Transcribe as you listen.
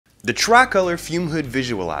The TriColor Fume Hood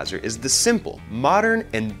Visualizer is the simple, modern,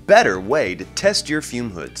 and better way to test your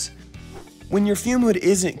fume hoods. When your fume hood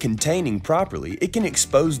isn't containing properly, it can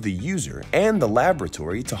expose the user and the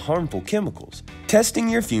laboratory to harmful chemicals. Testing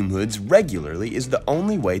your fume hoods regularly is the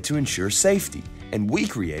only way to ensure safety, and we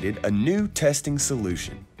created a new testing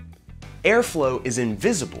solution. Airflow is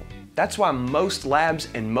invisible. That's why most labs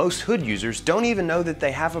and most hood users don't even know that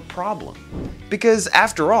they have a problem. Because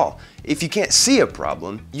after all, if you can't see a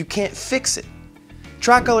problem, you can't fix it.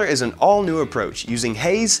 TriColor is an all-new approach using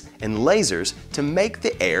haze and lasers to make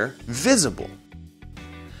the air visible.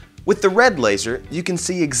 With the red laser, you can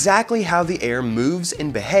see exactly how the air moves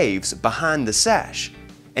and behaves behind the sash.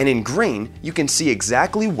 And in green, you can see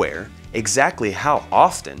exactly where, exactly how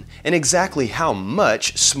often, and exactly how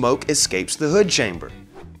much smoke escapes the hood chamber.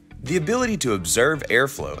 The ability to observe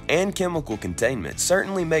airflow and chemical containment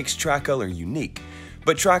certainly makes TriColor unique,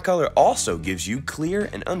 but TriColor also gives you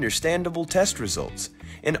clear and understandable test results,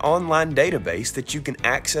 an online database that you can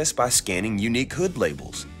access by scanning unique hood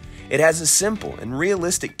labels. It has a simple and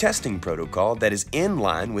realistic testing protocol that is in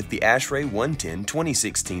line with the ASHRAE 110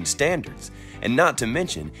 2016 standards, and not to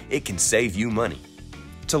mention, it can save you money.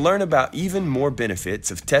 To learn about even more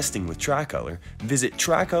benefits of testing with TriColor, visit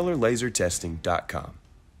TriColorLaserTesting.com.